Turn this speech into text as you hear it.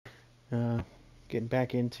Getting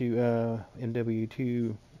back into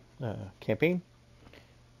MW2 campaign.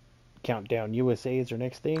 Countdown USA is our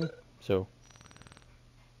next thing, so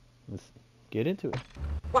let's get into it.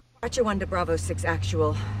 Watcher 1 to Bravo 6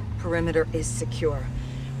 actual. Perimeter is secure.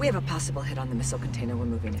 We have a possible hit on the missile container. We're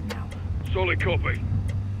moving in now. Solid copy.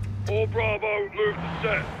 All Bravo, move to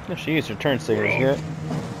set. Oh, she used her turn signals yet.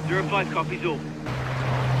 05 copies all.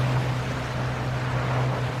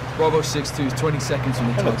 Bravo 6-2 is 20 seconds from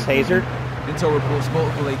the That top. looks tasered. Intel reports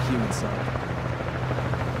multiple AQ inside.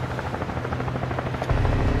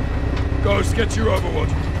 Ghost, get your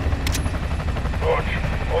overwatch. Watch,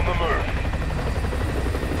 on the move.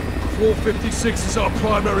 Floor 56 is our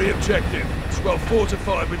primary objective. It's well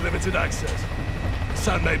fortified with limited access.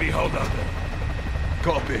 Sun may be hold up.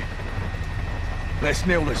 Copy. Let's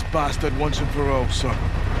nail this bastard once and for all, sir.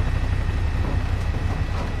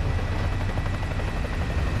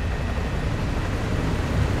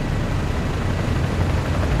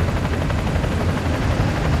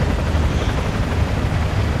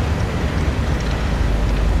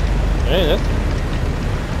 Hey, that's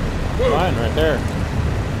fine right there.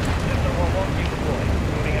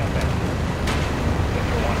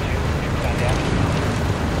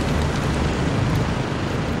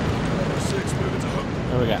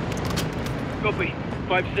 What we got? Copy.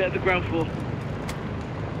 5 set at the ground floor.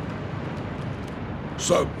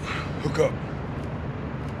 So, hook up.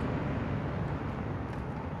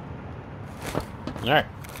 Alright.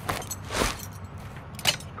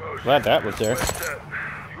 Glad that was there.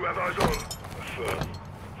 You have eyes on. Affirm.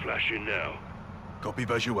 Flashing now. Copy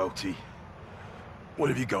visual, T. What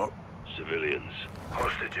have you got? Civilians.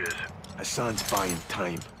 Hostages. Hassan's buying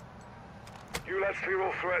time. You lads clear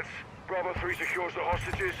all threats. Bravo 3 secures the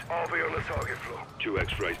hostages. I'll be on the target floor. 2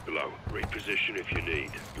 X-rays below. Reposition if you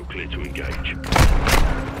need. You're clear to engage.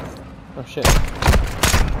 Oh shit.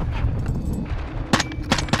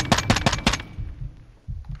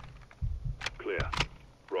 Clear.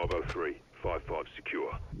 Bravo 3, 5-5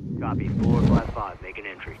 secure. Copy. 4-5-5. Make an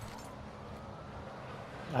entry.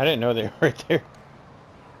 I didn't know they were right there.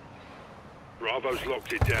 Bravo's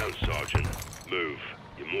locked it down, Sergeant. Move.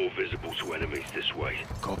 You're more visible to enemies this way.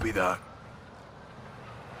 Copy that.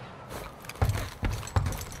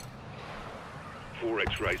 Four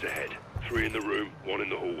X-rays ahead. 3 in the room, 1 in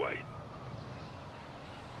the hallway.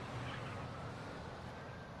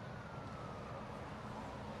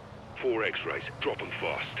 Four X-rays. Drop them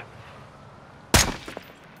fast.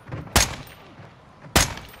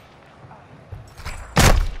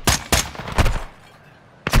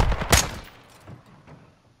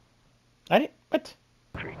 I didn't. What?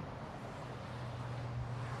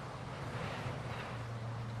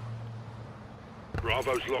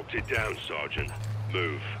 Bravo's locked it down, Sergeant.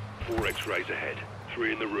 Move. 4 X-rays ahead.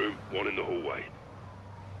 3 in the room, 1 in the hallway.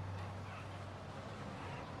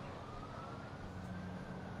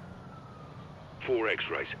 Four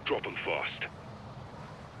X-rays. Drop them fast.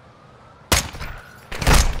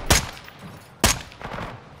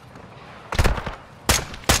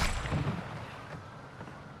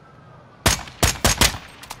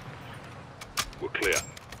 We're clear.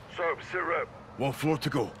 So, sit rep. 1 floor to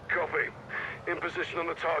go. Copy. In position on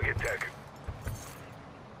the target deck.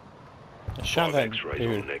 I shot 5 that X-rays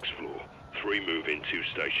dude. on next floor. 3 move in, 2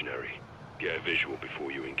 stationary. Get a visual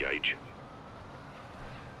before you engage.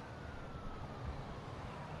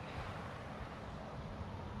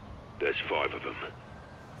 There's 5 of them.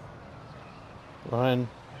 1,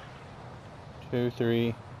 2,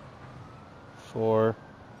 3, 4.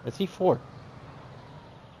 I see 4.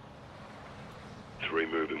 3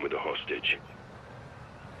 moving with a hostage.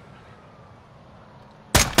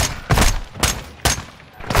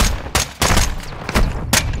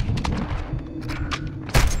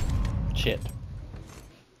 Shit.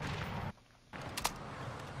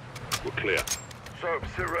 We're clear. So,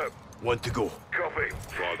 sit rep. 1 to go. Copy.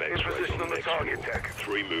 5 X-rays on the target deck.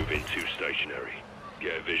 3 move in, 2 stationary.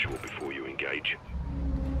 Get a visual before you engage.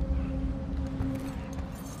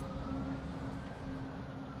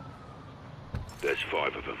 There's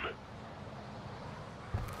 5 of them.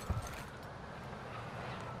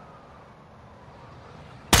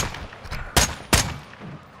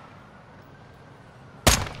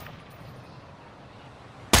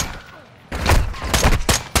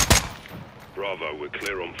 Bravo, we're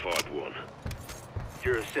clear on 5-1.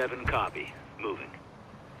 07 copy. Moving.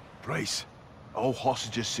 Bryce, all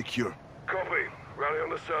hostages secure. Copy. Rally on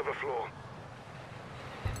the server floor.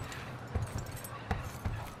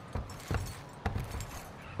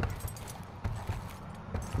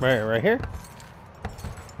 Right here?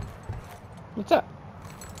 What's up?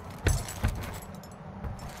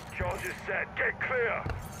 Charges set. Get clear.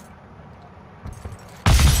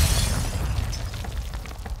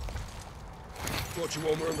 Roger,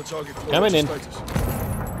 one, we're on the target floor. Coming in. Status.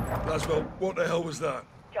 Laswell, what the hell was that?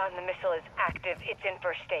 John, the missile is active. It's in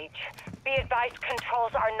first stage. Be advised,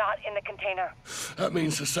 controls are not in the container. That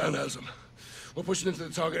means Hassan has them. We're pushing into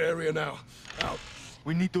the target area now. Out.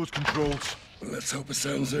 We need those controls. Let's hope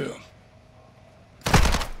Hassan's here.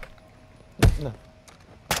 No.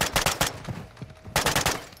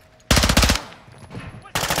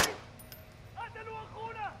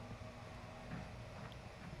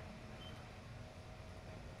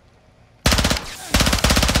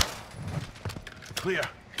 Clear.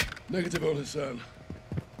 Negative on Hassan.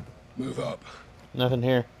 Move up. Nothing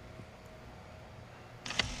here.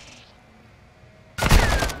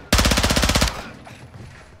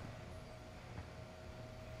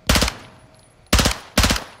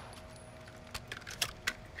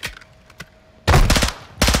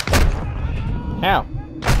 Ow!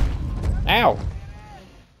 Ow!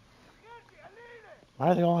 Why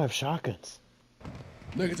do they all have shotguns?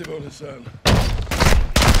 Negative on Hassan.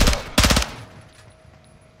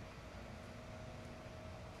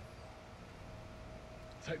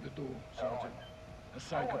 Take the door, Sergeant.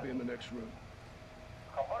 Hassan could be in the next room.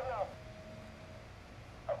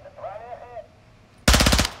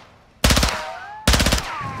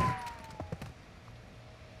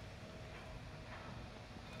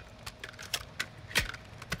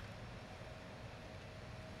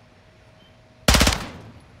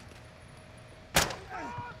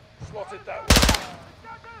 Slotted that way.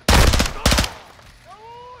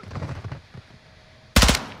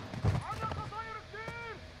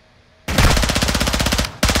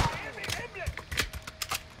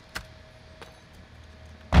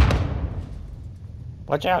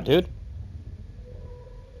 Watch out, dude.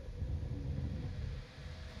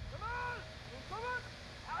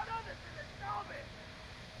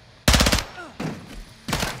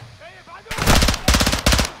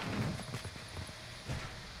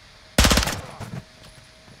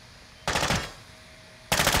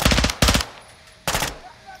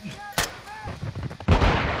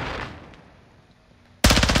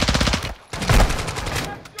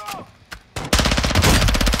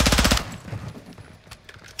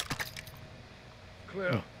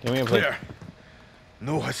 Clear. Give me a break. Clear.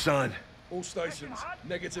 No Hassan. All stations,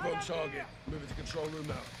 negative on target. Moving to control room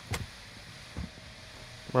now.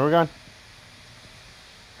 Where are we going?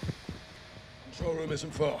 Control room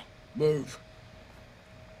isn't far. Move.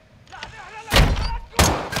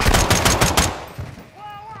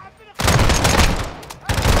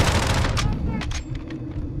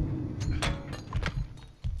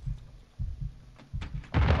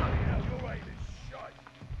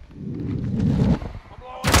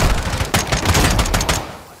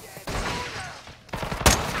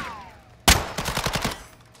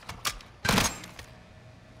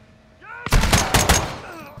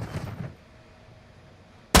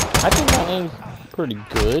 I think that aim's pretty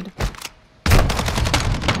good.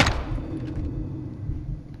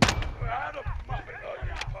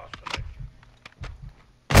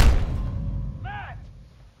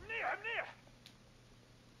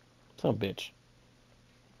 Son of a bitch.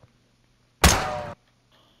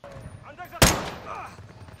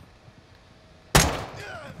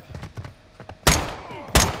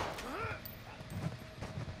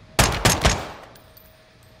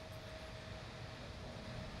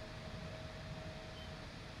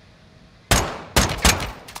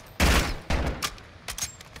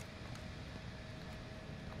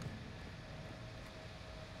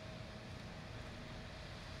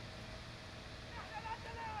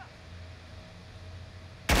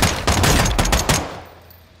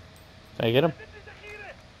 Did I get him?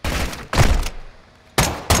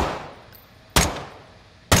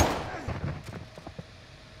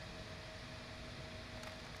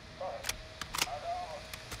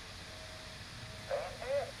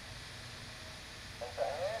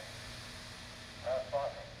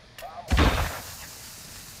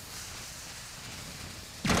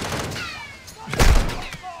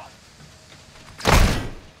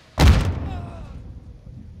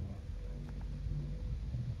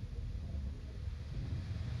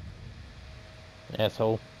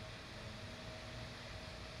 Asshole.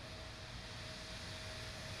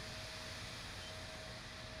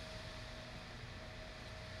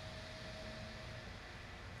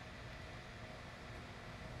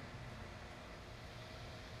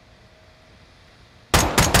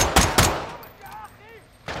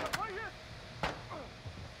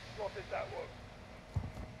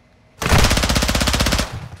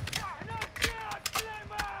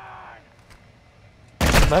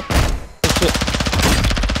 What? Oh, shit.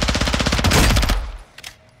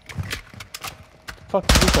 Fuck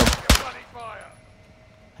did you come?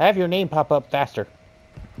 Have your name pop up faster.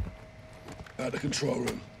 At the control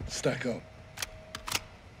room. Stack up.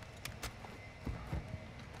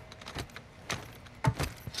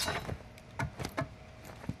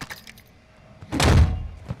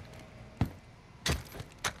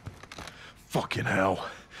 Fucking hell.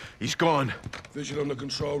 He's gone. Vision on the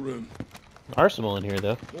control room. Arsenal in here,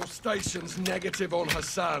 though. All stations negative on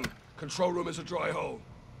Hassan. Control room is a dry hole.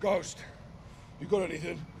 Ghost, you got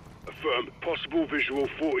anything? Affirm. Possible visual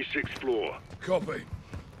 46th floor. Copy.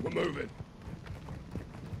 We're moving.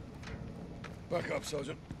 Back up,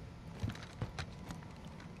 Sergeant.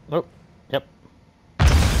 Oh, yep.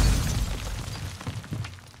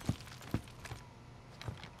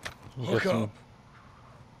 Hook up.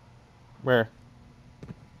 Where?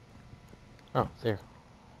 Oh, there.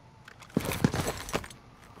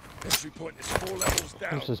 Entry point is 4 levels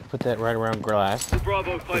down. Let's just put that right around glass.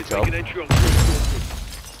 Bravo 5 Good making entry on cruise.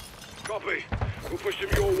 Copy. We'll push them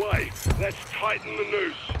your way. Let's tighten the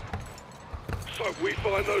noose. So if we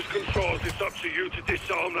find those controls, it's up to you to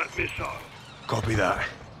disarm that missile. Copy that.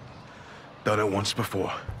 Done it once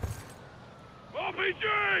before.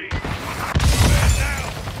 RPG! There now!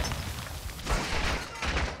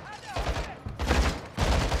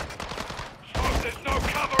 So there's no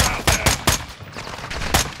cover out there!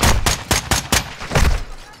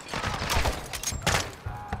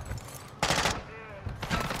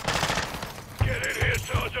 Get in here,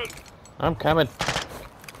 Sergeant! I'm coming.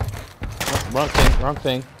 Oh, wrong thing, wrong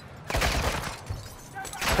thing.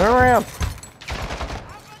 Turn around.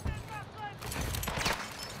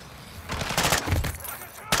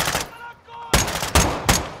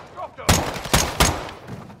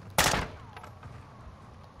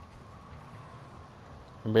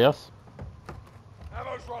 Anybody else?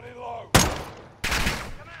 Ammo's running low.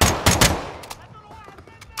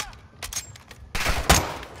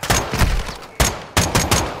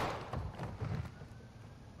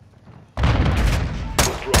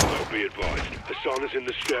 Bravo, be advised. Hassan is in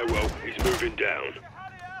the stairwell. He's moving down.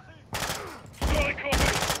 Solid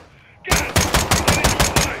copy. Gas! Get in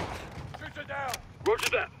your way! Shoot her down! Roger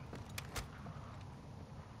that.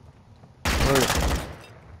 Where is it?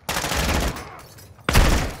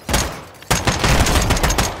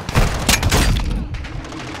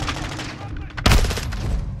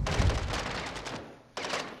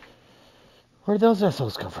 Where did those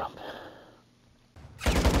missiles come from?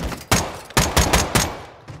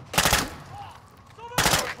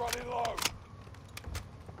 Ammo's running low.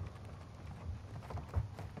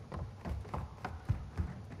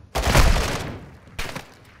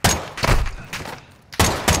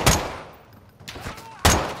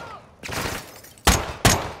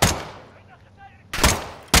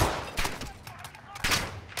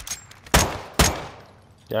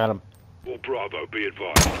 Got him. All Bravo, be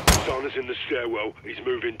advised. Hassan is in the stairwell. He's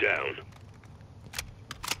moving down.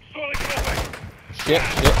 Solid copy. Shit,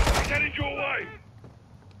 shit. He's headed your way.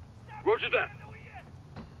 Roger that.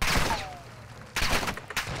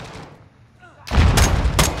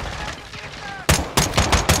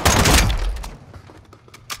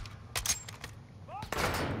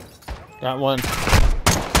 Got one.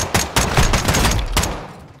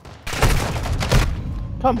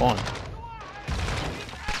 Come on.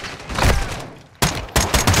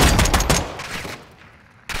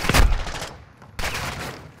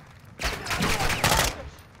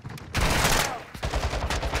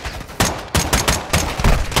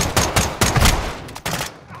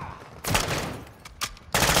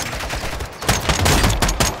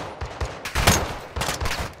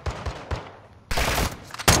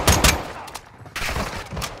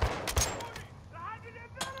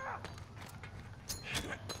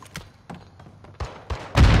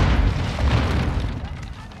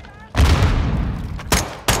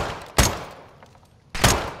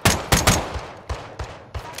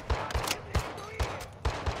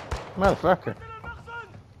 Motherfucker.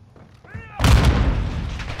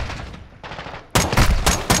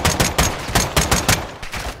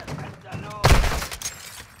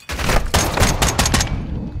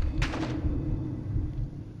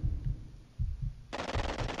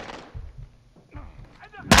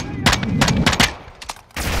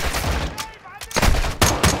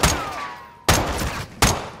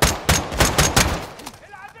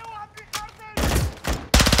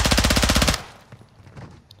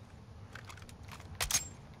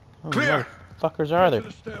 Clear! Fuckers are there? To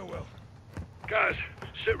the stairwell. Guys,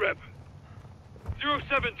 sit rep.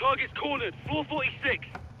 07, target's cornered. Floor 46.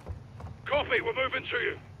 Copy, we're moving to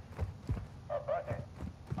you.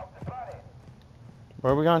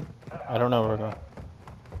 Where are we going? I don't know where we're going.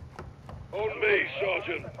 On me,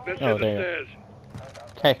 Sergeant. Let's Oh, hit the there. stairs.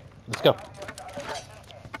 Okay, let's go.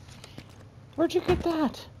 Where'd you get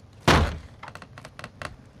that?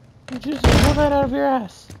 You just pull that out of your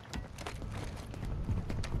ass.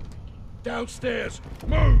 Downstairs!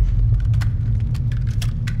 Move!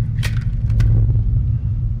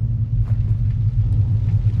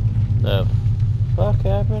 The fuck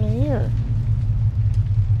happened here?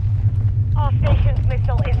 All stations,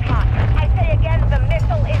 missile is hot. I say again, the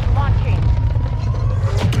missile is launching.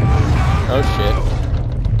 Oh shit.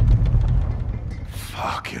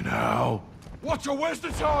 Fucking hell. Watcher, where's the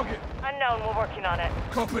target? Unknown, we're working on it.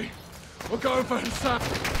 Copy. We're going for Hassan.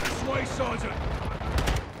 This way, Sergeant.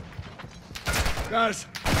 Guys,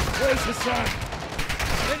 where's Hassan?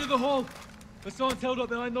 End of the hall. Hassan's held up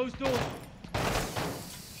behind those doors.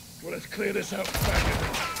 Well, let's clear this out back in.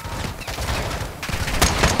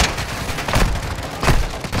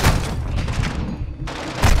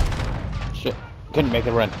 Shit. Couldn't make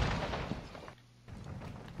the run.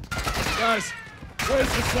 Guys, where's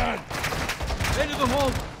Hassan? End of the hall.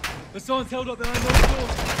 Hassan's held up behind those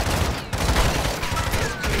doors.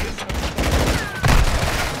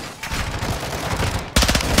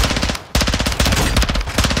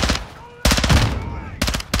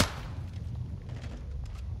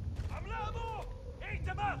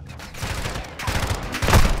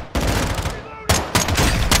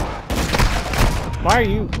 Why are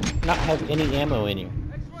you not have any ammo in you?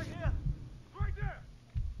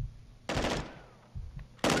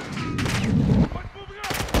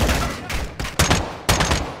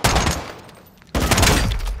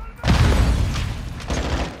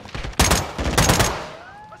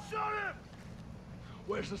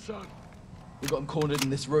 Where's Hassan? We got him cornered in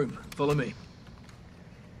this room. Follow me.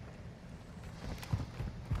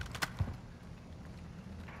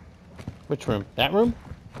 Which room? That room?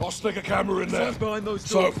 I'll stick a camera in there. Hassan's behind those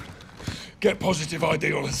So, doors. get positive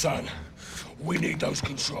ID on Hassan. We need those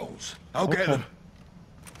controls. I'll get them.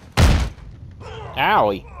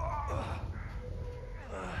 Owie.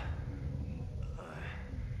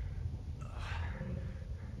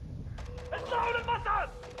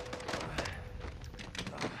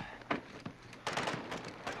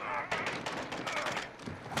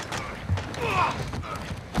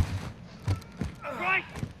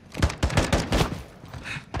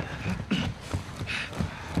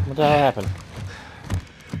 What the hell happened?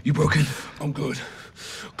 You broken? I'm good.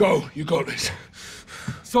 Go, you got this.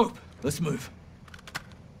 Soap, let's move.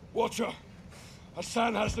 Watcher,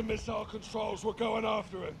 Hassan has the missile controls. We're going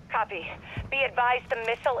after him. Copy. Be advised, the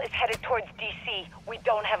missile is headed towards DC. We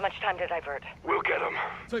don't have much time to divert. We'll get him.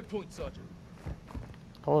 Take point, Sergeant.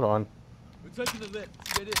 Hold on. We're taking the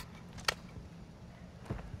lift. Get in.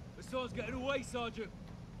 Hassan's getting away, Sergeant.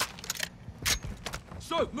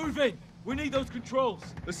 Soap, move in. We need those controls.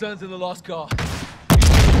 Hassan's in the last car.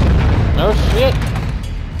 Oh shit.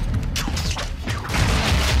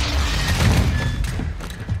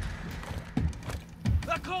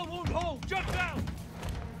 That car won't hold. Jump down.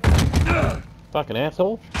 Fucking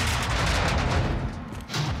asshole.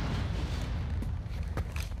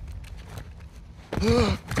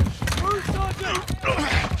 Move, Sergeant.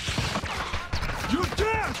 You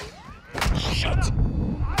dare! Shut!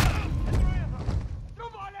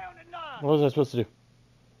 What was I supposed to do?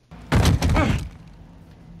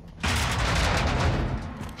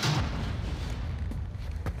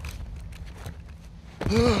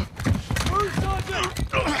 Move, Sergeant.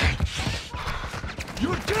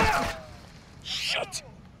 You dare! Shut!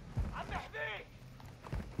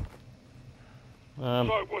 Right,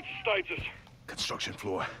 what's the status? Construction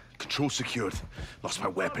floor. Control secured. Lost my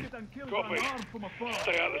weapon. Copy.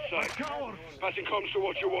 Stay out of sight. Passing comms to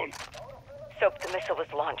what you want. Soap, the missile was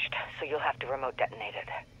launched, so you'll have to remote detonate it.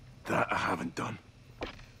 That I haven't done.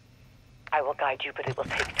 I will guide you, but it will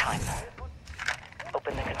take time.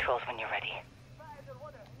 Open the controls when you're ready.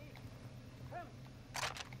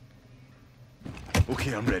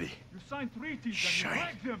 Okay, I'm ready. You signed treaties Shite. and you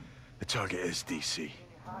break them. The target is DC.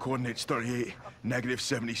 Coordinates 38,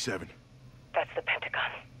 -77. That's the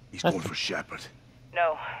Pentagon. He's going for Shepard.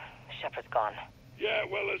 No, Shepard's gone. Yeah,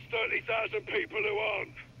 well, there's 30,000 people who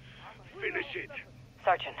aren't. Finish it.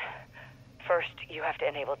 Sergeant, first you have to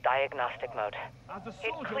enable diagnostic mode. As a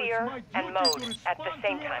Hit soldier, clear it's my and duty mode to at the respond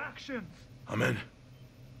same to your time. actions. I'm in.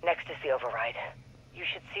 Next is the override. You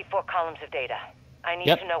should see 4 columns of data. I need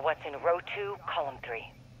Yep. to know what's in row 2, column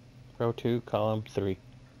 3. Row 2, column 3.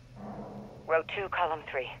 Row 2, column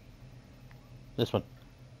 3. This one.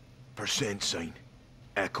 Percent sign.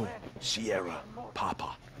 Echo, Sierra,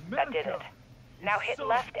 Papa. That did it. America Now is hit soft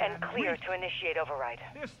left and and clear weak. to initiate override.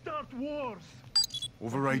 They start wars.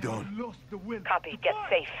 Override You on. lost the will. Copy, to get fight.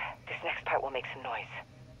 safe. This next part will make some noise.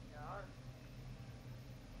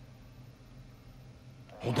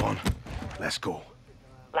 Hold on. Let's go.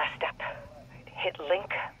 Last step. Hit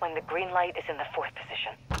link when the green light is in the 4th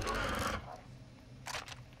position.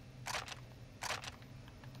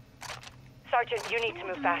 Sergeant, you need to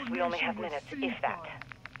move fast. We only have minutes, if that.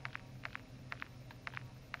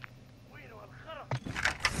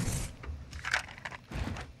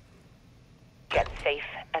 Get safe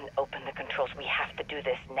and open the controls. We have to do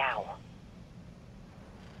this now.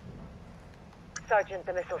 Sergeant,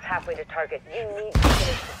 the missile's halfway to target. You need to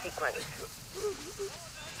finish the sequence.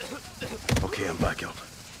 Okay, I'm back up.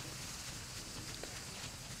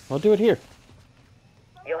 I'll do it here.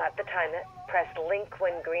 You'll have to time it. Press link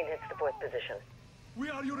when green hits the 4th position. We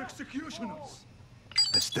are your executioners.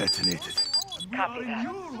 It's detonated. We Copy are in that.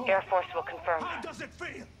 your home. Air Force will confirm. How does it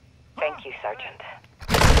feel? Thank you, Sergeant.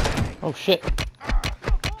 Oh shit.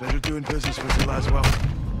 Pleasure doing business with you, Laswell.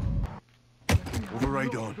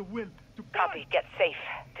 Override on. The will to Copy. Get safe.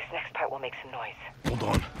 This next part will make some noise. Hold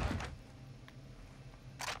on.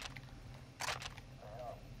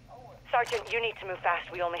 Sergeant, you need to move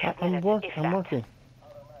fast. We only have I'm minutes, if that. working.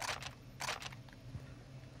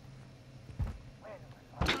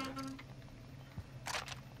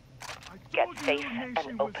 Get safe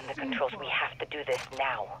and open the controls. We have to do this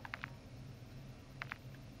now.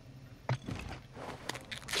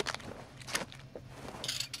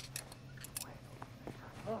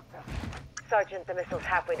 Sergeant, the missile's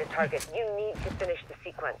halfway to target. You need to finish the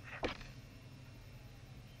sequence.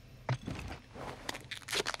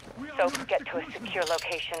 So, get to a secure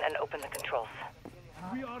location and open the controls.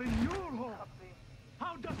 We are in your home.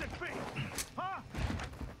 How does it feel? Huh?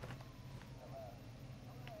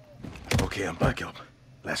 Okay, I'm back up.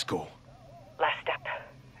 Let's go. Last step.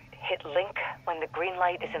 Hit link when the green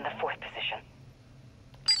light is in the 4th position.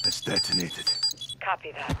 It's detonated.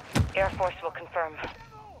 Copy that. Air Force will confirm.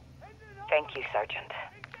 Thank you, Sergeant.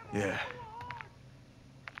 Yeah.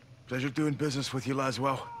 Pleasure doing business with you,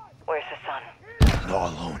 Laswell. Where's Hassan?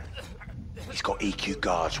 Not alone. He's got AQ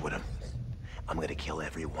guards with him. I'm gonna kill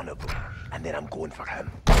every one of them, and then I'm going for him.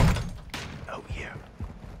 Out here.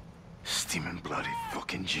 Steaming bloody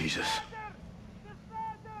fucking Jesus.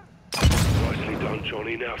 Nicely done,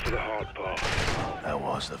 Johnny. Now for the hard part. That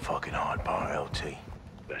was the fucking hard part, LT.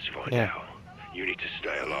 Let's find Yeah. out. You need to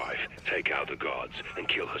stay alive, take out the guards, and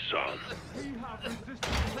kill Hassan.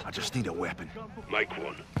 I just need a weapon. Make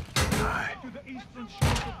one. Aye. To the eastern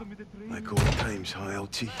shores of the Mediterranean. Like old times, huh,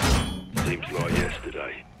 LT? Seems like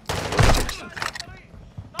yesterday.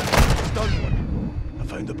 I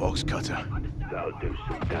found the box cutter. That'll do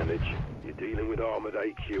some damage. You're dealing with armored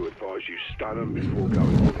AQ. Advise you stun them before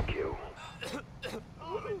going for the kill.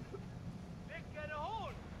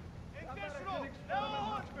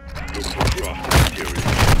 Look for drafted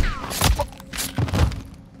material.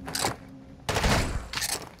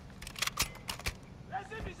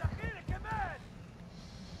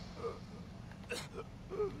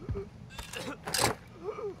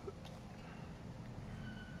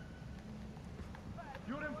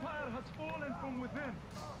 Your empire has fallen from within.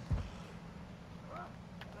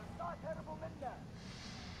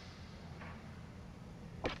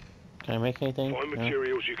 Can I make anything? Find No?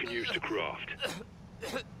 materials you can use to craft.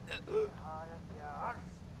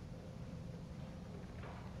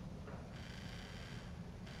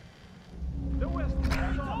 The West is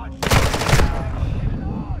charged.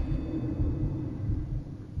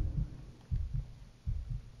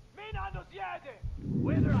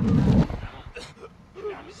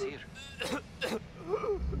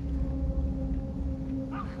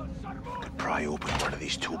 Could pry open one of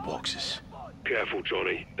these toolboxes. Careful,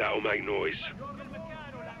 Johnny. That'll make noise.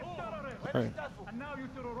 Right. And now you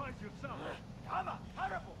terrorize yourself.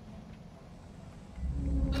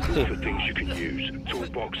 Look for things you can use.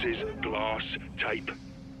 Toolboxes, glass, tape.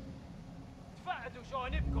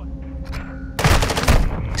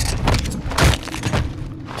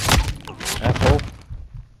 Asshole.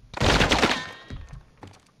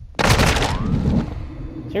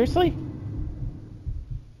 Seriously?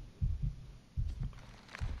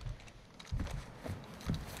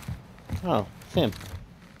 Oh, it's him.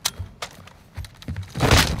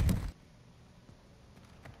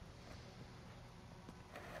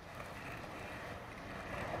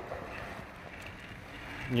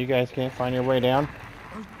 You guys can't find your way down?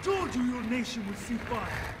 I told you your nation would see fire.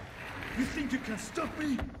 You think you can stop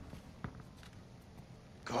me?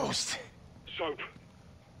 Ghost, Soap.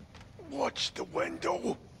 watch the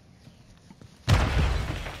window.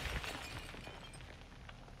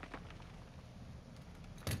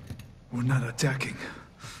 We're not attacking.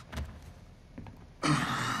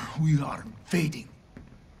 We are invading.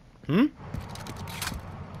 Hmm?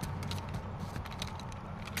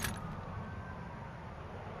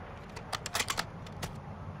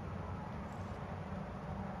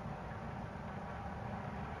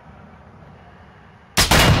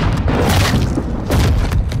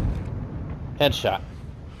 Headshot.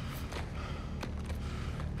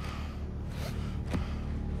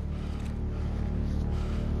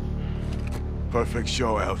 Perfect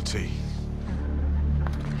show, LT.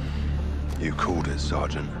 You called it,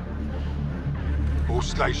 Sergeant. All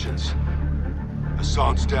stations.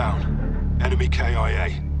 Hassan's down. Enemy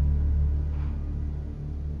KIA.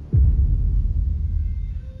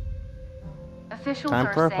 Officials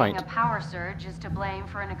Time for are a saying pint. a power surge is to blame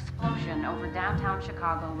for an explosion over downtown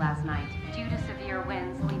Chicago last night, due to severe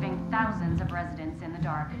winds leaving thousands of residents in the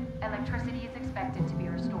dark. Electricity is expected to be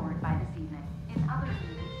restored by this evening. In other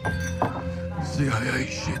news, CIA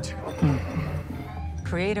shit.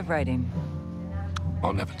 Creative writing.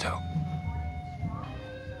 I'll never tell.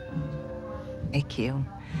 AQ.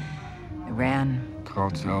 Iran.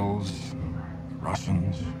 Cartels.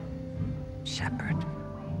 Russians. Shepard.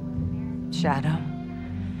 Shadow.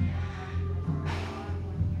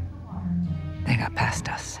 They got past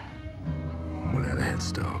us. We had a head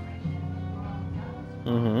start.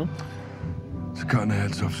 Mm-hmm. It's cutting the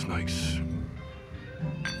heads off snakes.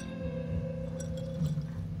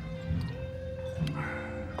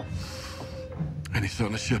 Any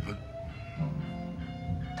sign of Shepard?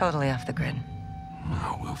 Totally off the grid.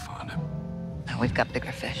 Oh, we'll find him. Now we've got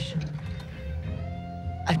bigger fish.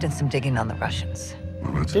 I've done some digging on the Russians.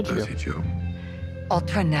 Well, that's Did a you? dirty job.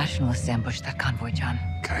 Ultra-nationalists ambushed that convoy, John.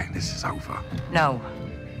 Okay, this is over. No,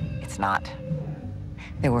 it's not.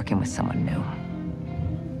 They're working with someone new.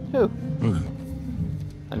 Who?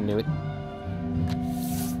 I knew it.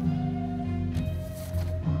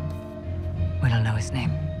 We don't know his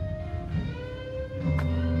name.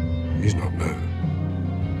 He's not new.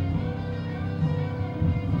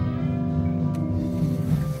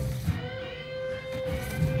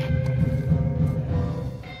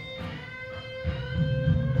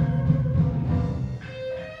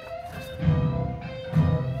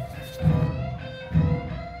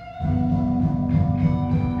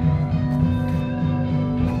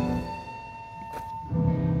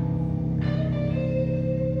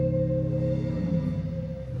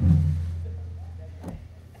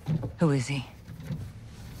 Who is he?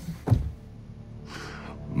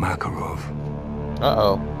 Makarov.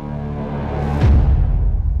 Uh-oh.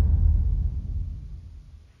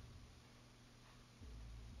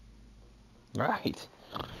 Right.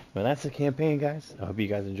 Well, that's the campaign, guys. I hope you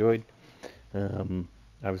guys enjoyed.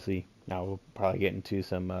 Obviously, now we'll probably get into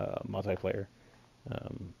some multiplayer.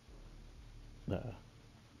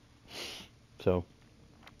 So,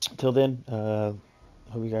 till then, hope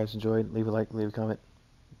you guys enjoyed. Leave a like, leave a comment.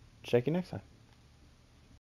 Check you next time.